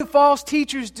false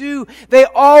teachers do? They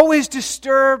always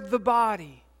disturb the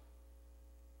body.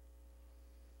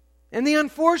 And the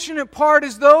unfortunate part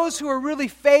is those who are really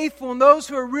faithful and those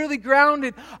who are really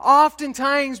grounded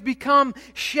oftentimes become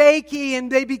shaky, and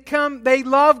they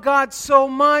love God so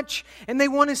much and they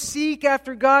want to seek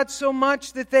after God so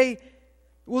much that they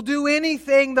will do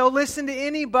anything, they'll listen to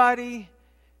anybody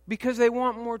because they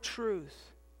want more truth.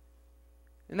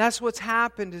 And that's what's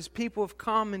happened as people have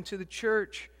come into the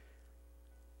church.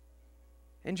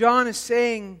 And John is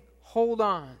saying, hold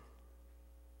on.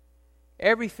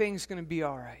 Everything's going to be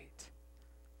all right.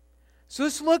 So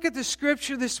let's look at the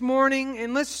scripture this morning,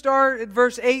 and let's start at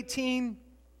verse 18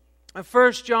 of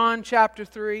 1 John chapter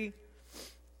 3.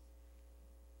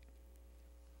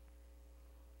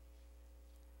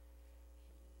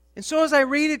 And so as I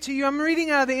read it to you, I'm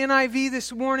reading out of the NIV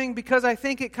this morning because I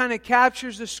think it kind of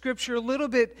captures the scripture a little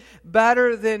bit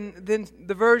better than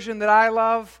the version that I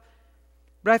love.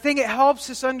 But I think it helps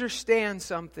us understand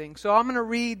something. So I'm going to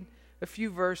read a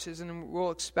few verses and then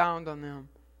we'll expound on them.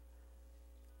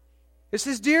 It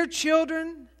says, "Dear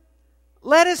children,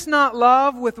 let us not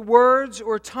love with words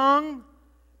or tongue,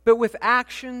 but with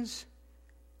actions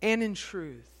and in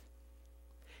truth.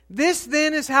 This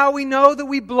then is how we know that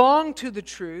we belong to the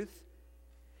truth,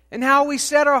 and how we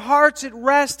set our hearts at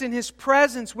rest in His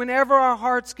presence whenever our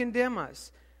hearts condemn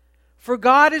us. For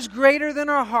God is greater than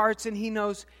our hearts, and He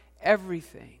knows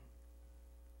everything."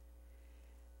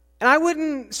 And I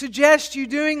wouldn't suggest you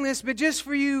doing this, but just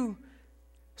for you,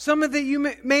 some of you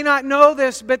may not know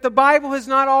this, but the Bible has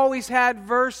not always had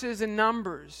verses and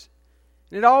numbers.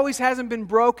 It always hasn't been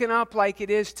broken up like it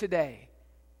is today.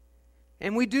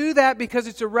 And we do that because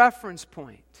it's a reference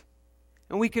point.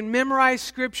 And we can memorize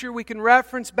Scripture, we can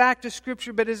reference back to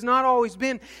Scripture, but it's not always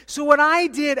been. So what I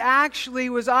did actually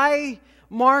was I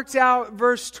marked out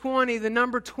verse 20, the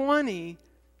number 20,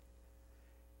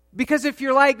 because if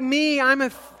you're like me, I'm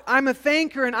a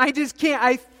thinker, and I just can't.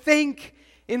 I think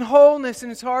in wholeness,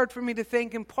 and it's hard for me to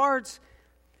think in parts.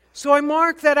 So I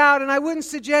marked that out, and I wouldn't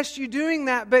suggest you doing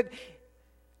that, but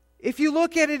if you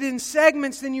look at it in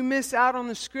segments, then you miss out on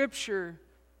the Scripture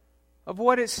of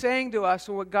what it's saying to us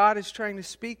and what God is trying to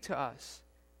speak to us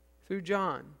through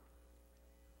John.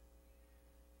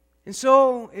 And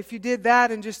so, if you did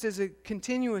that, and just as a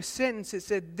continuous sentence, it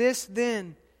said, "This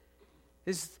then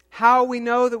is how we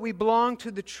know that we belong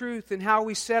to the truth, and how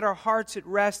we set our hearts at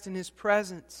rest in His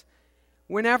presence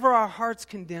whenever our hearts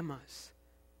condemn us.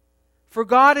 For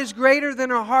God is greater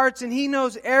than our hearts, and He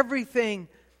knows everything."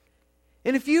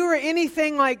 And if you are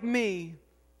anything like me,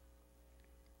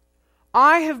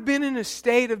 I have been in a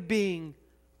state of being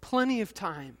plenty of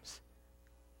times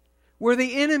where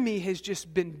the enemy has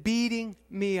just been beating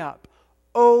me up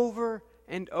over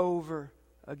and over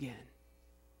again.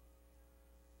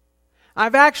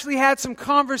 I've actually had some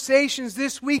conversations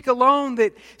this week alone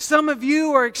that some of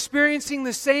you are experiencing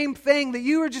the same thing, that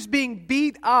you are just being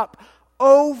beat up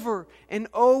over and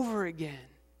over again.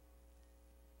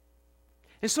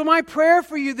 And so my prayer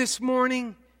for you this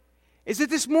morning is that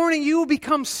this morning you will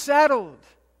become settled,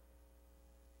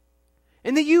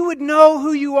 and that you would know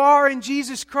who you are in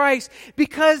Jesus Christ,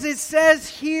 because it says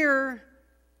here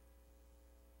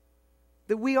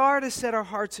that we are to set our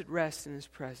hearts at rest in His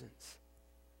presence.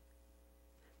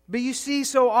 But you see,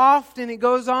 so often it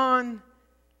goes on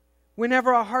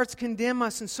whenever our hearts condemn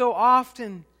us, and so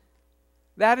often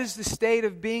that is the state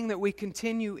of being that we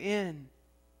continue in.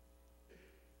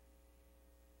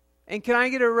 And can I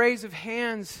get a raise of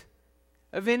hands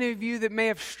of any of you that may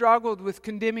have struggled with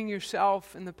condemning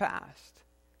yourself in the past?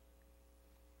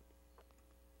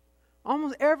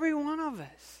 Almost every one of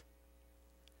us.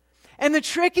 And the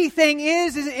tricky thing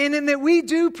is in that we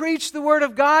do preach the Word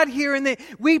of God here, and that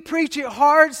we preach it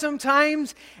hard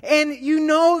sometimes. And you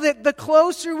know that the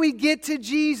closer we get to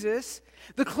Jesus,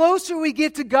 the closer we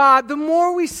get to God, the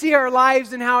more we see our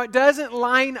lives and how it doesn't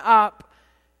line up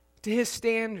to His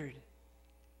standard.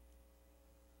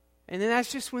 And then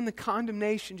that's just when the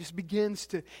condemnation just begins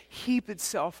to heap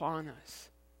itself on us.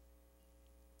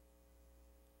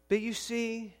 But you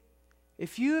see,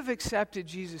 if you have accepted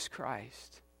Jesus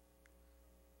Christ,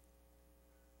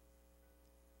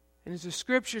 and as the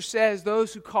Scripture says,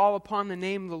 those who call upon the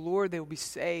name of the Lord, they will be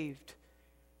saved.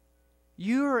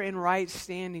 You are in right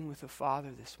standing with the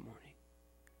Father this morning.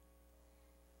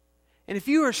 And if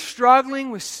you are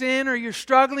struggling with sin, or you're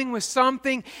struggling with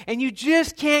something and you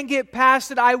just can't get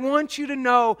past it, I want you to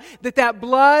know that that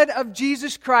blood of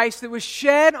Jesus Christ that was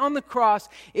shed on the cross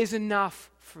is enough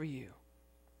for you.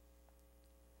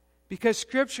 Because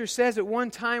Scripture says at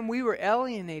one time we were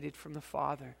alienated from the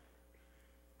Father.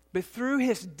 But through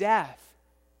His death,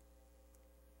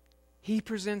 He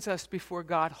presents us before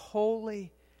God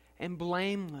holy and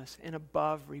blameless and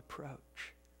above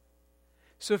reproach.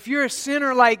 So if you're a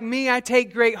sinner like me, I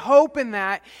take great hope in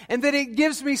that, and that it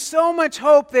gives me so much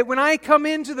hope that when I come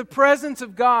into the presence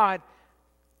of God,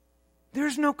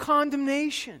 there's no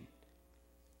condemnation.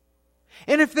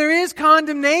 And if there is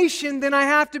condemnation, then I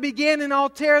have to begin, and I'll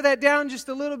tear that down just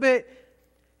a little bit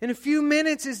in a few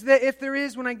minutes, is that if there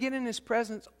is, when I get in His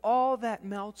presence, all that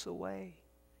melts away.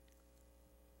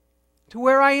 To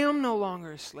where I am no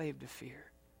longer a slave to fear.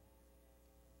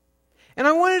 And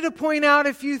I wanted to point out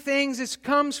a few things. This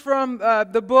comes from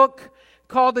the book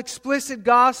called Explicit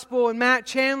Gospel, and Matt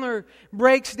Chandler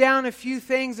breaks down a few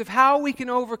things of how we can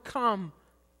overcome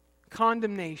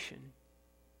condemnation.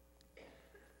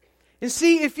 And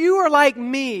see, if you are like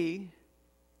me,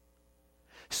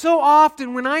 so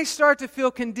often when I start to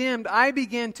feel condemned, I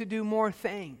begin to do more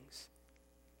things.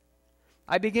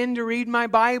 I begin to read my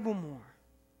Bible more.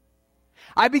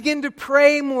 I begin to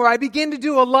pray more. I begin to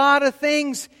do a lot of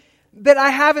things that I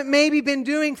haven't maybe been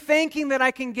doing, thinking that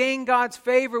I can gain God's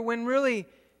favor, when really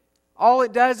all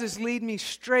it does is lead me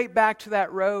straight back to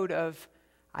that road of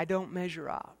I don't measure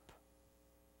up.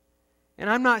 And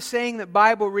I'm not saying that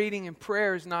Bible reading and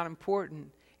prayer is not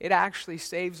important. It actually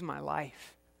saves my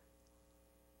life.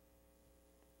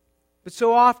 But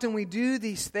so often we do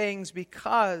these things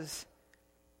because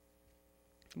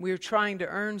we are trying to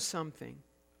earn something.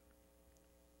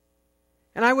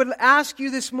 And I would ask you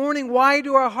this morning, why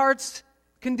do our hearts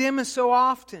condemn us so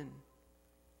often?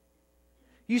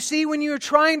 You see, when you are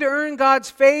trying to earn God's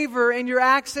favor and your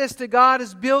access to God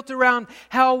is built around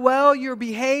how well you're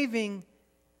behaving,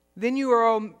 then you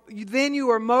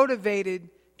are motivated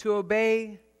to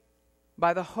obey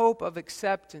by the hope of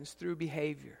acceptance through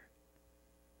behavior.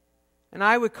 And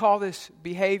I would call this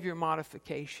behavior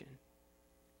modification.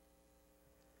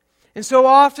 And so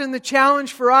often the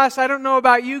challenge for us, I don't know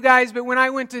about you guys, but when I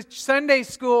went to Sunday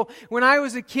school, when I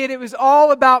was a kid, it was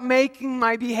all about making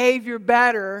my behavior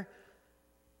better.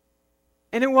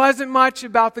 And it wasn't much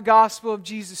about the gospel of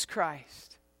Jesus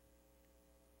Christ.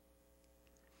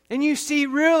 And you see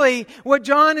really what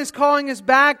John is calling us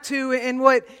back to, and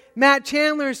what Matt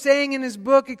Chandler is saying in his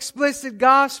book, Explicit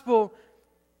Gospel,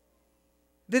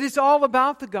 that it's all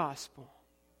about the gospel.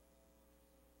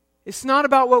 It's not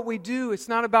about what we do. It's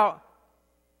not about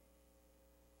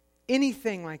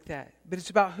anything like that. But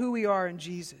it's about who we are in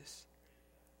Jesus.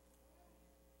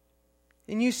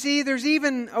 And you see, there's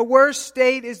even a worse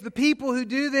state is the people who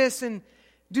do this and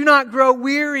do not grow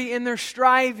weary in their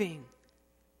striving.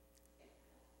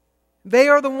 They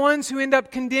are the ones who end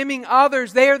up condemning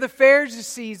others. They are the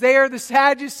Pharisees. They are the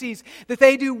Sadducees. That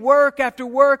they do work after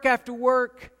work after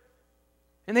work.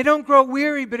 And they don't grow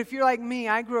weary, but if you're like me,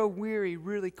 I grow weary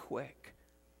really quick.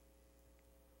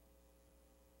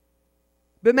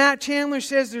 But Matt Chandler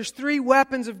says there's 3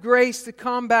 weapons of grace to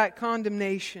combat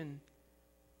condemnation.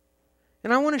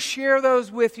 And I want to share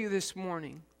those with you this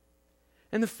morning.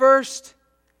 And the first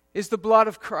is the blood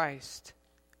of Christ.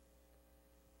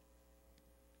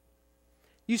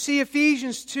 You see,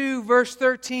 Ephesians 2 verse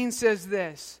 13 says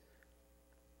this.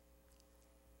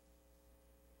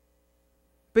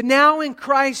 But now in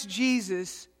Christ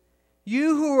Jesus,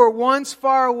 you who were once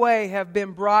far away have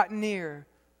been brought near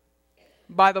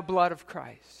by the blood of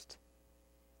Christ.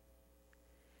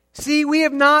 See, we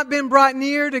have not been brought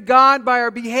near to God by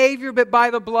our behavior, but by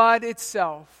the blood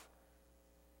itself.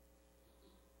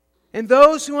 And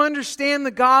those who understand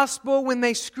the gospel, when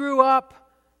they screw up,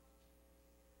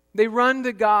 they run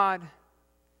to God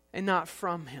and not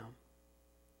from Him.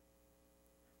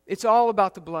 It's all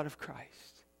about the blood of Christ.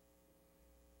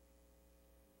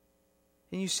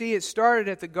 And you see, it started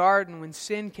at the garden when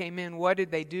sin came in. What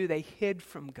did they do? They hid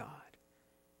from God.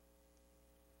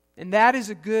 And that is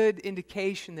a good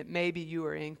indication that maybe you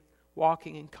are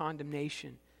walking in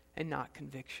condemnation and not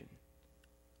conviction.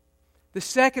 The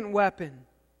second weapon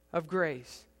of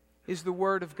grace is the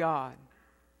Word of God.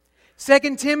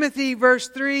 2 Timothy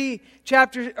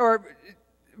chapter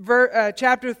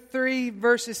 3,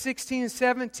 verses 16 and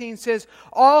 17 says,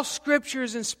 all Scripture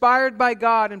is inspired by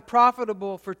God and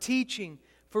profitable for teaching,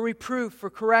 for reproof, for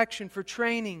correction, for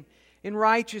training in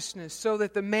righteousness, so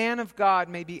that the man of God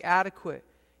may be adequate,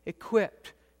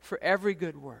 equipped for every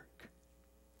good work.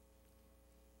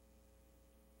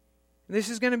 This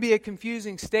is going to be a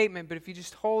confusing statement, but if you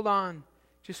just hold on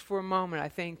just for a moment, I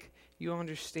think you'll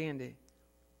understand it.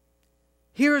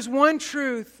 Here is one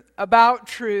truth about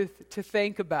truth to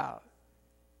think about.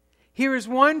 Here is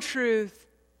one truth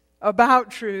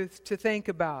about truth to think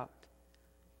about.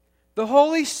 The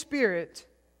Holy Spirit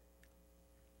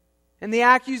and the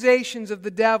accusations of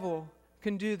the devil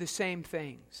can do the same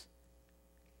things.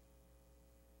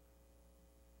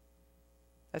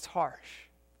 That's harsh.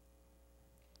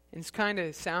 And it kind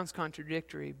of sounds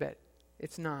contradictory, but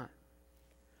it's not.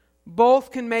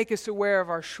 Both can make us aware of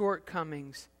our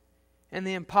shortcomings and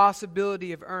the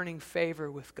impossibility of earning favor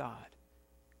with God.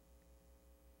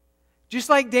 Just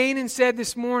like Danon said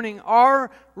this morning,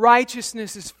 our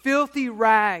righteousness is filthy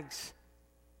rags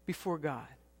before God.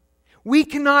 We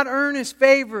cannot earn His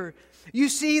favor. You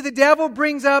see, the devil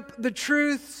brings up the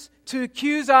truths to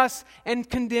accuse us and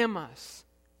condemn us.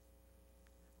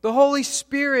 The Holy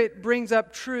Spirit brings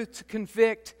up truth to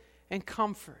convict and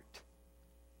comfort.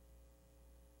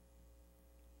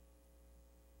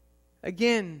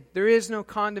 Again, there is no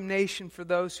condemnation for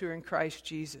those who are in Christ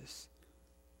Jesus.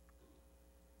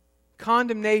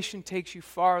 Condemnation takes you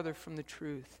farther from the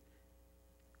truth.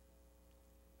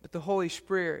 But the Holy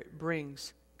Spirit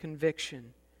brings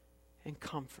conviction and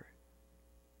comfort.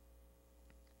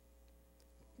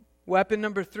 Weapon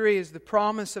number 3 is the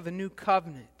promise of a new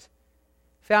covenant,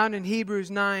 found in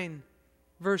Hebrews 9,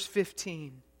 verse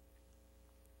 15.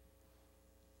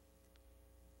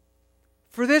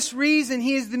 For this reason,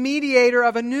 He is the mediator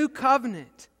of a new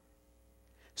covenant,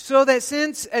 so that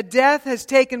since a death has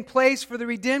taken place for the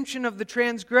redemption of the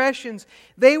transgressions,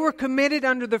 they were committed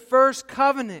under the first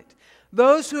covenant.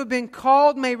 Those who have been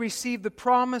called may receive the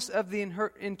promise of the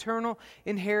eternal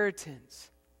inheritance.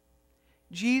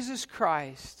 Jesus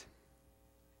Christ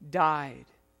died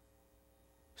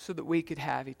so that we could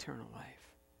have eternal life.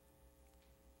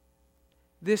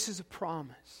 This is a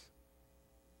promise.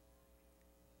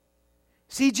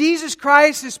 See, Jesus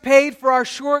Christ has paid for our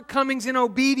shortcomings in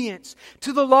obedience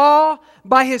to the law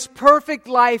by His perfect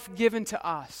life given to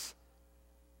us.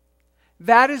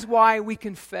 That is why we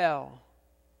can fail.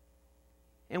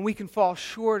 And we can fall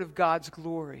short of God's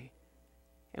glory.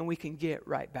 And we can get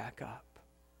right back up.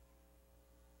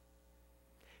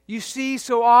 You see,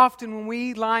 so often when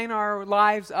we line our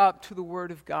lives up to the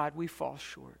Word of God, we fall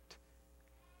short.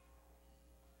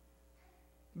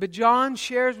 But John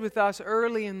shares with us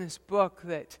early in this book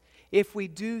that if we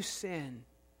do sin,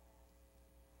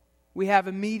 we have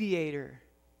a mediator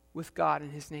with God,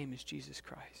 and His name is Jesus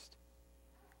Christ.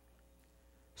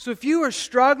 So if you are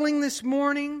struggling this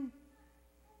morning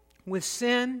with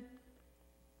sin,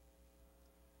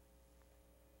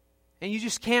 and you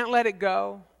just can't let it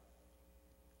go,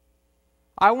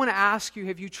 I want to ask you,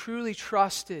 have you truly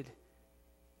trusted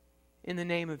in the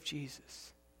name of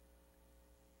Jesus?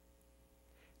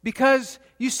 Because,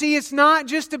 you see, it's not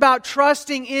just about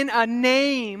trusting in a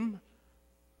name,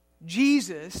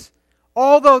 Jesus,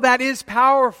 although that is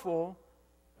powerful.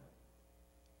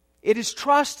 It is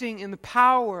trusting in the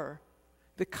power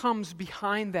that comes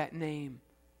behind that name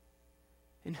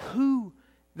and who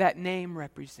that name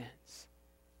represents.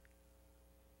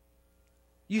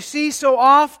 You see, so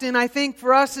often, I think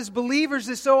for us as believers,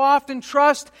 is so often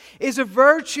trust is a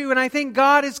virtue, and I think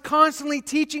God is constantly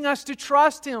teaching us to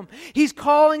trust Him. He's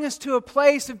calling us to a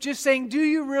place of just saying, do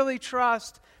you really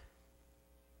trust?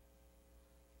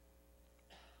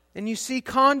 And you see,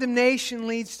 condemnation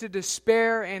leads to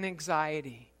despair and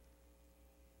anxiety.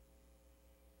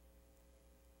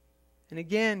 And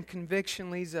again,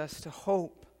 conviction leads us to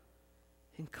hope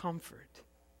and comfort.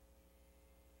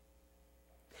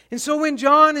 And so when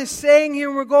John is saying here,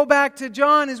 and we'll go back to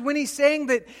John, is when he's saying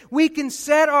that we can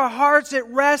set our hearts at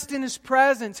rest in His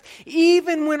presence,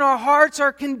 even when our hearts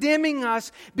are condemning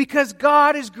us, because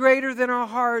God is greater than our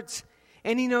hearts,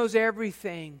 and He knows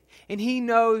everything. And He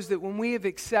knows that when we have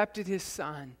accepted His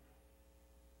Son,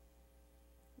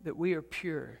 that we are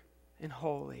pure and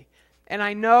holy. And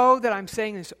I know that I'm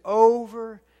saying this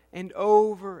over and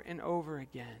over and over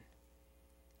again.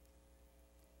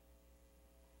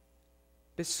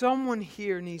 But someone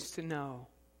here needs to know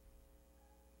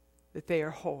that they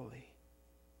are holy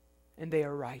and they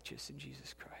are righteous in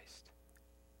Jesus Christ.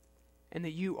 And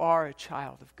that you are a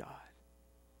child of God.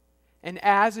 And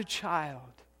as a child,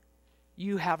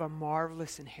 you have a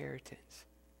marvelous inheritance.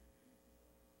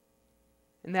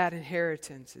 And that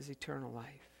inheritance is eternal life.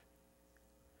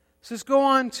 So let's go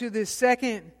on to the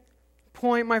second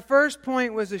point. My first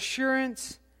point was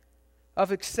assurance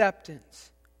of acceptance.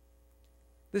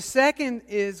 The second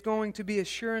is going to be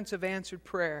assurance of answered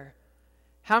prayer.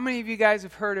 How many of you guys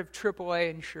have heard of AAA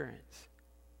insurance?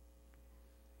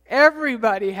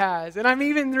 Everybody has. And I'm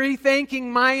even rethinking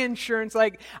my insurance.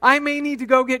 Like, I may need to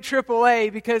go get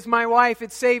AAA because my wife,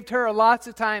 it saved her lots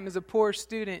of time as a poor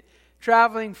student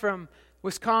traveling from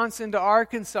Wisconsin to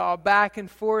Arkansas back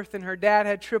and forth. And her dad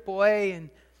had AAA, and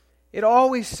it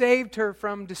always saved her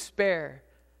from despair.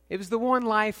 It was the one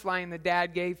lifeline the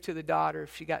dad gave to the daughter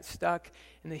if she got stuck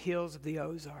in the hills of the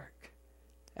Ozark.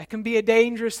 That can be a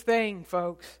dangerous thing,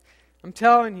 folks. I'm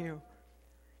telling you.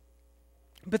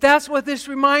 But that's what this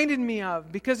reminded me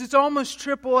of, because it's almost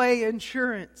AAA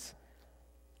insurance.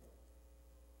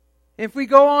 If we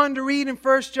go on to read in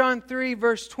 1 John 3,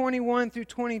 verse 21 through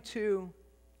 22,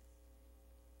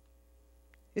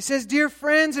 it says, "Dear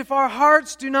friends, if our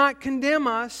hearts do not condemn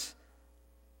us,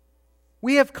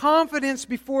 we have confidence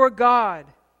before God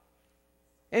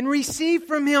and receive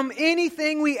from Him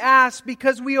anything we ask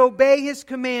because we obey His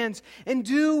commands and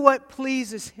do what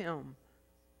pleases Him."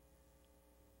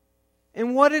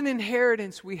 And what an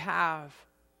inheritance we have.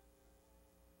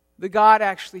 That God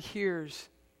actually hears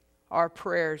our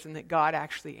prayers and that God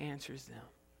actually answers them.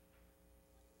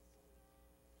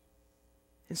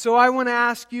 And so I want to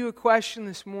ask you a question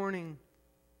this morning.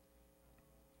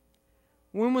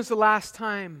 When was the last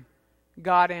time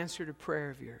God answered a prayer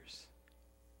of yours?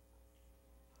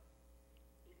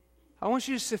 I want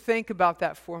you just to think about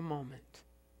that for a moment.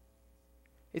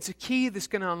 It's a key that's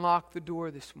going to unlock the door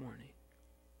this morning.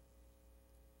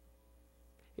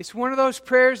 It's one of those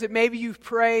prayers that maybe you've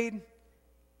prayed.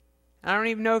 I don't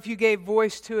even know if you gave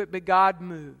voice to it, but God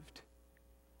moved.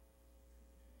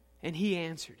 And He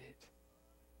answered it.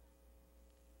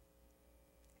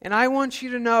 And I want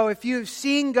you to know, if you have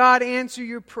seen God answer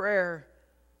your prayer,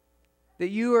 that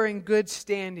you are in good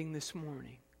standing this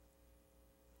morning.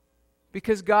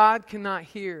 Because God cannot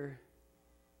hear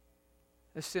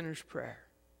a sinner's prayer.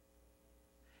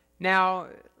 Now,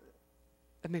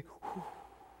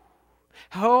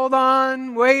 hold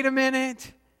on, wait a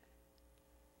minute.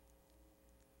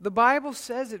 The Bible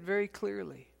says it very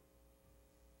clearly.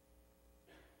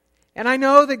 And I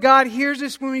know that God hears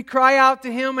us when we cry out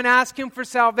to Him and ask Him for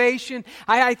salvation.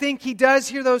 I think He does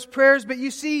hear those prayers. But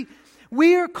you see,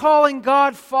 we are calling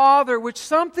God Father, which is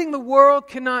something the world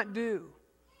cannot do.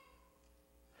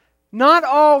 Not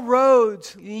all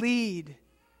roads lead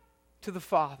to the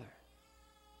Father.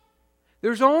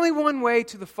 There's only one way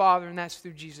to the Father, and that's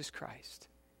through Jesus Christ.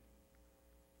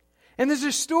 And there's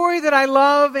a story that I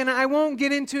love, and I won't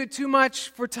get into it too much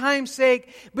for time's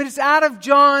sake, but it's out of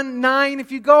John 9.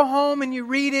 If you go home and you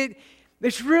read it,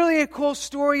 it's really a cool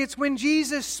story. It's when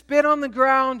Jesus spit on the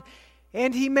ground,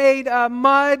 and He made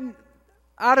mud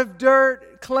out of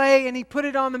dirt, clay, and He put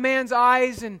it on the man's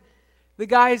eyes, and the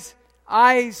guy's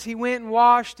eyes He went and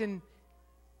washed, and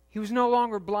he was no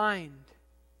longer blind.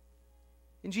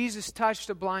 And Jesus touched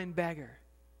a blind beggar.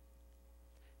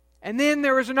 And then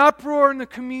there was an uproar in the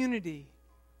community.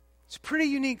 It's a pretty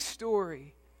unique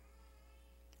story.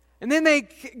 And then they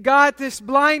got this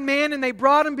blind man and they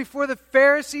brought him before the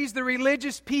Pharisees, the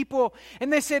religious people.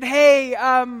 And they said, "Hey,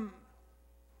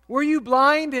 were you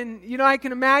blind?" And, I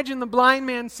can imagine the blind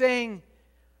man saying,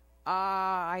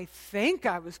 "I think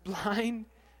I was blind.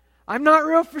 I'm not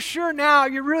real for sure now.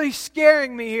 You're really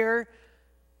scaring me here."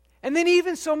 And then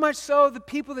even so much so, the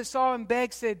people that saw him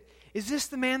beg said, "Is this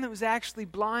the man that was actually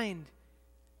blind?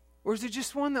 Or is it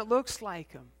just one that looks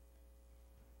like him?"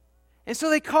 And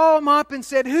so they call him up and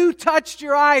said, "Who touched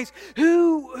your eyes?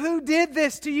 Who did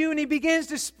this to you?" And he begins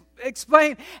to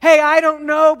explain, "Hey, I don't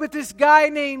know, but this guy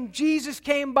named Jesus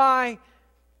came by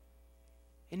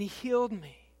and he healed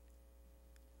me."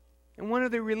 And one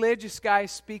of the religious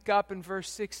guys speak up in verse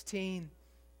 16.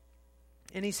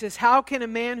 And he says, "How can a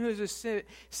man who is a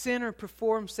sinner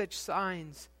perform such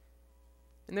signs?"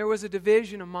 And there was a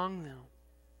division among them.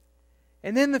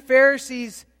 And then the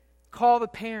Pharisees call the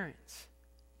parents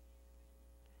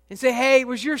and say, "Hey,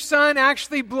 was your son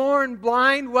actually born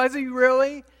blind? Was he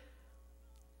really?"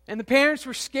 And the parents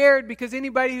were scared because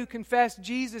anybody who confessed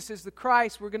Jesus as the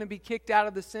Christ were going to be kicked out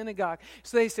of the synagogue.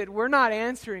 So they said, "We're not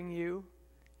answering you.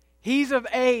 He's of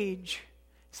age."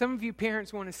 Some of you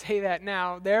parents want to say that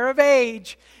now. They're of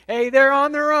age. Hey, they're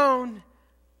on their own.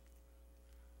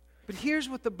 But here's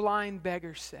what the blind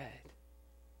beggar said.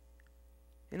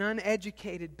 An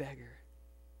uneducated beggar.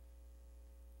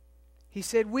 He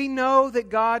said, "We know that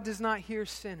God does not hear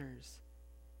sinners.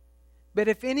 But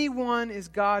if anyone is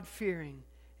God-fearing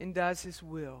and does His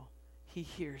will, He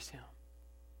hears him."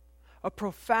 A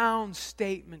profound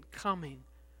statement coming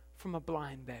from a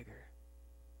blind beggar.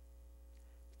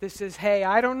 This says, "Hey,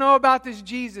 I don't know about this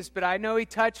Jesus, but I know He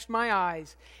touched my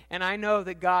eyes, and I know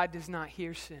that God does not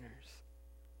hear sinners."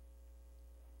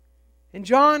 And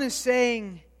John is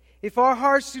saying, if our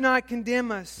hearts do not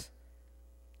condemn us,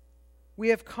 we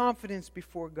have confidence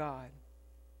before God,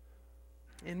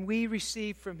 and we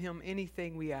receive from Him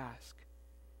anything we ask,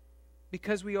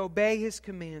 because we obey His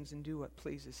commands and do what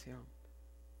pleases Him.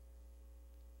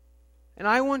 And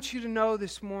I want you to know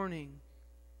this morning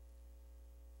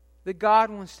that God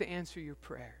wants to answer your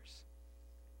prayers.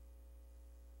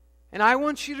 And I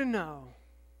want you to know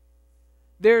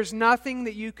there's nothing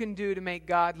that you can do to make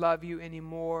God love you any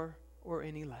more or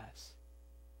any less.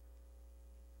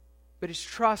 but it's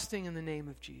trusting in the name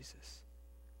of Jesus.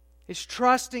 It's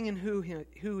trusting in who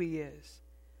He is.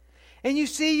 And you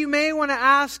see, you may want to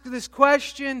ask this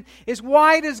question, is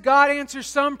why does God answer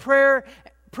some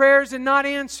prayers and not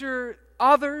answer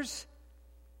others?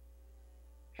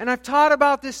 And I've taught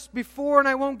about this before, and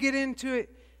I won't get into it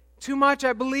too much.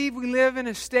 I believe we live in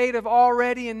a state of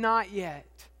already and not yet.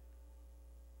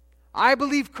 I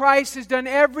believe Christ has done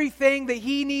everything that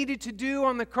He needed to do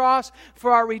on the cross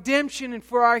for our redemption and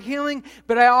for our healing,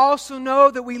 but I also know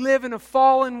that we live in a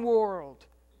fallen world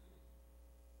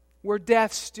where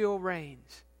death still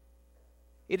reigns.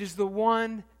 It is the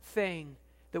one thing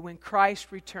that when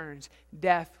Christ returns,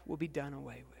 death will be done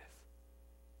away with.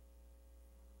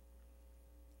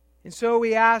 And so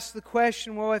we ask the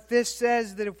question, well, if this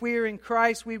says that if we are in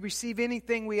Christ, we receive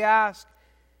anything we ask,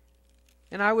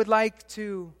 and I would like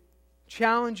to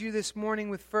challenge you this morning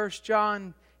with 1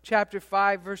 John chapter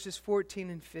 5, verses 14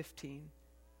 and 15.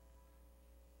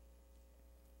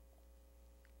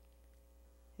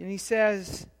 And he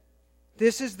says,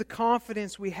 this is the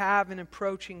confidence we have in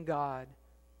approaching God,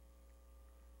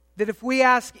 that if we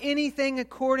ask anything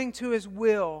according to His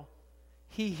will,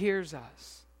 He hears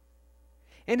us.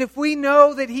 And if we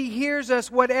know that He hears us,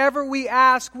 whatever we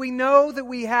ask, we know that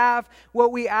we have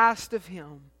what we asked of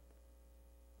Him.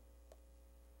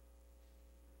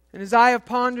 And as I have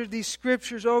pondered these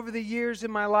scriptures over the years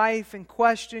in my life and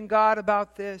questioned God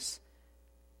about this,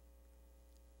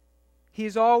 He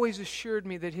has always assured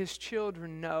me that His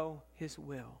children know His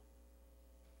will.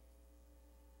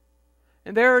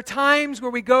 And there are times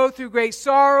where we go through great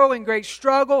sorrow and great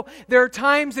struggle. There are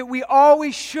times that we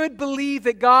always should believe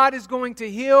that God is going to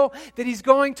heal, that He's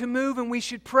going to move, and we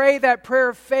should pray that prayer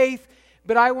of faith.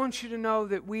 But I want you to know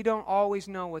that we don't always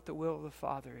know what the will of the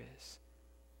Father is.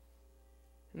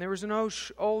 And there was an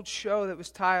old show that was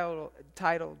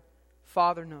titled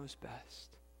Father Knows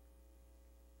Best.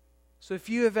 So if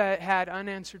you have had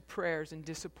unanswered prayers and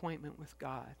disappointment with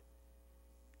God,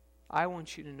 I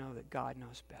want you to know that God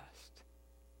knows best.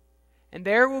 And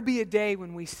there will be a day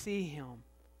when we see Him,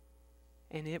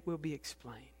 and it will be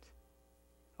explained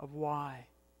of why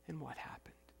and what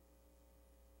happened.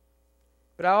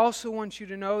 But I also want you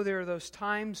to know there are those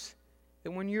times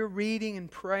that when you're reading and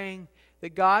praying,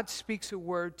 that God speaks a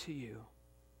word to you.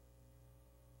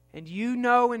 And you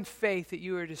know in faith that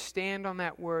you are to stand on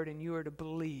that word and you are to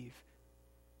believe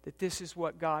that this is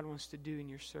what God wants to do in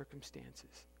your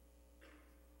circumstances.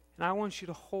 And I want you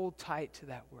to hold tight to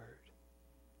that word.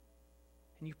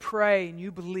 And you pray and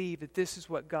you believe that this is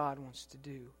what God wants to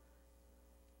do.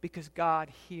 Because God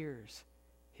hears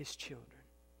His children.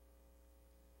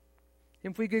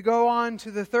 If we could go on to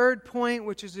the third point,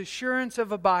 which is assurance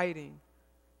of abiding.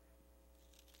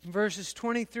 Verses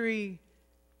 23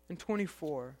 and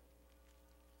 24.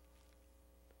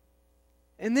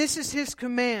 And this is His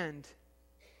command,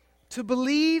 to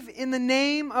believe in the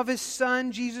name of His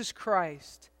Son, Jesus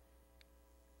Christ,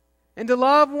 and to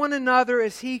love one another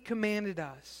as He commanded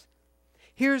us.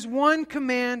 Here's one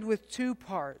command with two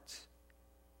parts.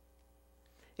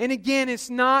 And again, it's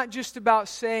not just about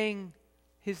saying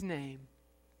His name,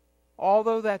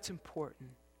 although that's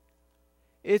important.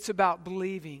 It's about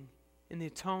believing in the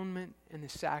atonement and the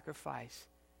sacrifice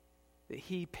that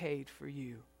He paid for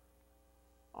you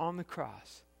on the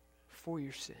cross for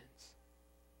your sins.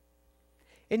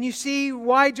 And you see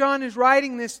why John is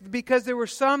writing this, because there were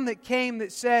some that came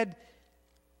that said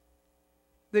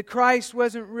that Christ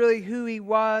wasn't really who He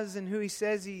was and who He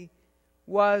says He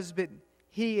was, but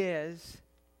He is.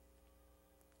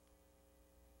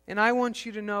 And I want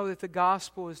you to know that the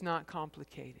gospel is not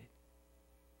complicated.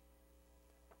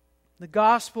 The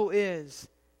gospel is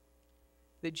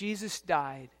that Jesus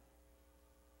died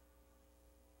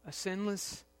as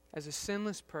a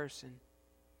sinless person,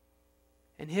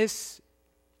 and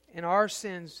our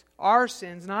sins,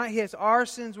 not His, our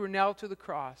sins were nailed to the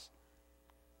cross,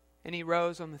 and He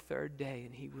rose on the third day,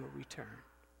 and He will return.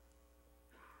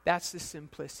 That's the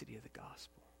simplicity of the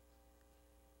gospel.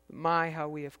 My, how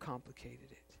we have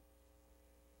complicated it.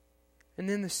 And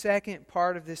then the second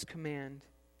part of this command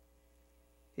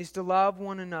is to love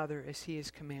one another as He has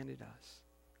commanded us.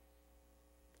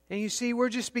 And you see, we're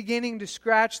just beginning to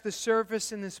scratch the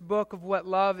surface in this book of what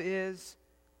love is.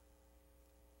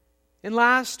 And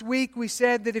last week we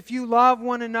said that if you love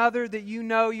one another, that you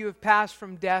know you have passed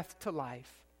from death to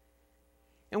life.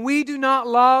 And we do not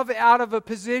love out of a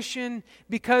position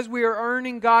because we are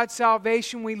earning God's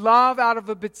salvation. We love out of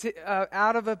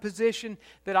a position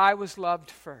that I was loved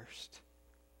first.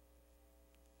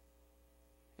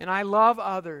 And I love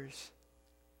others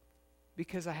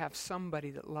because I have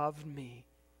somebody that loved me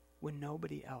when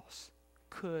nobody else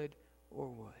could or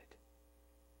would.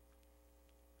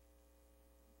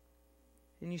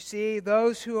 And you see,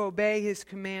 those who obey His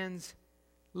commands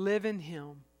live in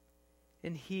Him,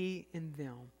 and He in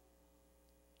them.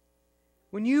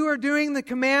 When you are doing the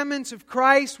commandments of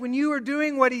Christ, when you are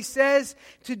doing what He says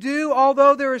to do,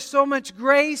 although there is so much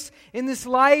grace in this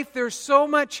life, there's so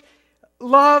much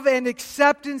love and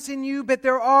acceptance in you, but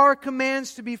there are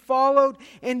commands to be followed.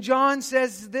 And John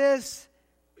says this,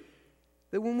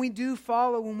 that when we do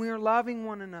follow, when we are loving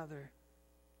one another,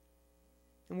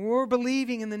 and we're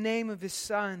believing in the name of His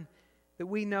Son, that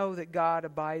we know that God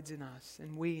abides in us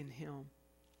and we in Him.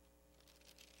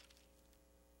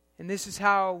 And this is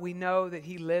how we know that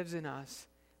He lives in us.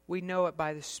 We know it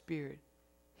by the Spirit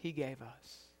He gave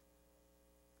us.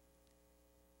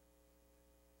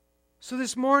 So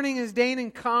this morning, as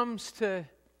Danon comes to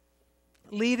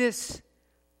lead us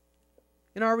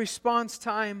in our response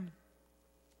time,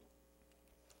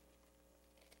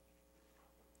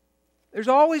 there's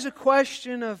always a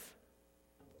question of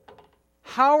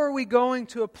how are we going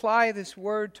to apply this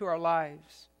word to our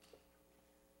lives?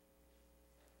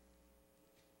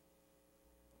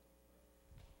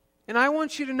 And I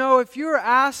want you to know, if you're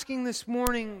asking this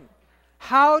morning,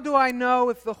 how do I know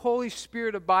if the Holy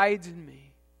Spirit abides in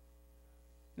me?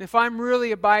 And if I'm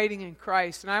really abiding in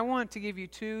Christ? And I want to give you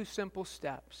 2 simple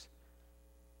steps.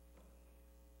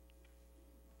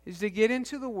 Is to get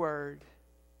into the Word,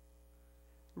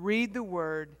 read the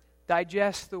Word,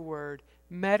 digest the Word,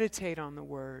 meditate on the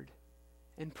Word,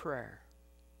 and prayer.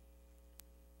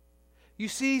 You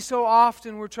see, so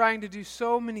often we're trying to do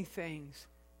so many things.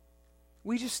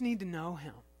 We just need to know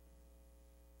Him.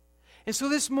 And so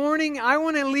this morning, I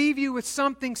want to leave you with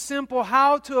something simple,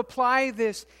 how to apply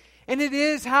this. And it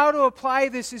is, how to apply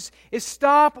this is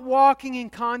stop walking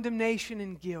in condemnation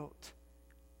and guilt.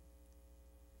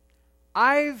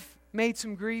 I've made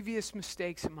some grievous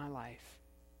mistakes in my life.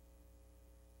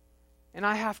 And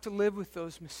I have to live with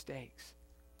those mistakes.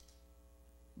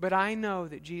 But I know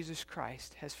that Jesus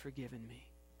Christ has forgiven me.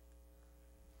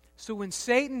 So when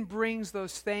Satan brings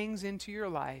those things into your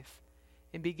life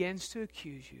and begins to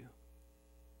accuse you,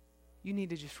 you need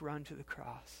to just run to the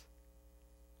cross.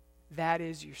 That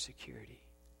is your security.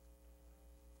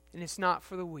 And it's not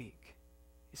for the weak,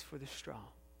 it's for the strong.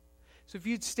 So if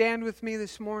you'd stand with me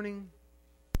this morning,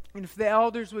 and if the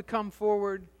elders would come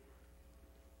forward.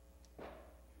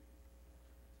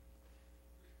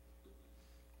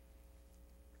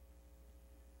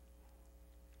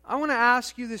 I want to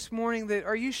ask you this morning that,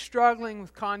 are you struggling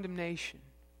with condemnation?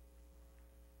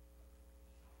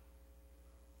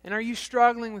 And are you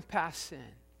struggling with past sin?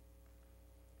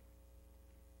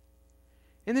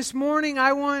 And this morning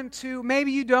I want to,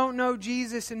 maybe you don't know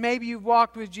Jesus and maybe you've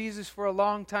walked with Jesus for a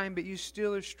long time but you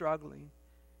still are struggling.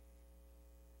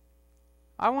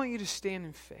 I want you to stand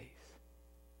in faith.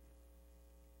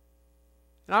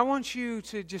 And I want you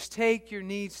to just take your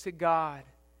needs to God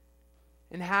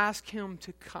and ask Him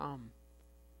to come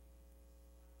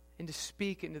and to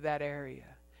speak into that area.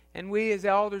 And we as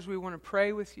elders, we want to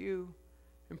pray with you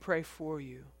and pray for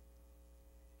you.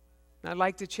 And I'd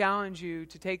like to challenge you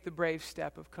to take the brave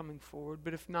step of coming forward,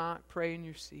 but if not, pray in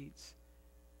your seats.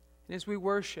 And as we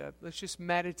worship, let's just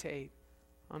meditate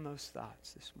on those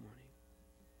thoughts this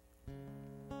morning.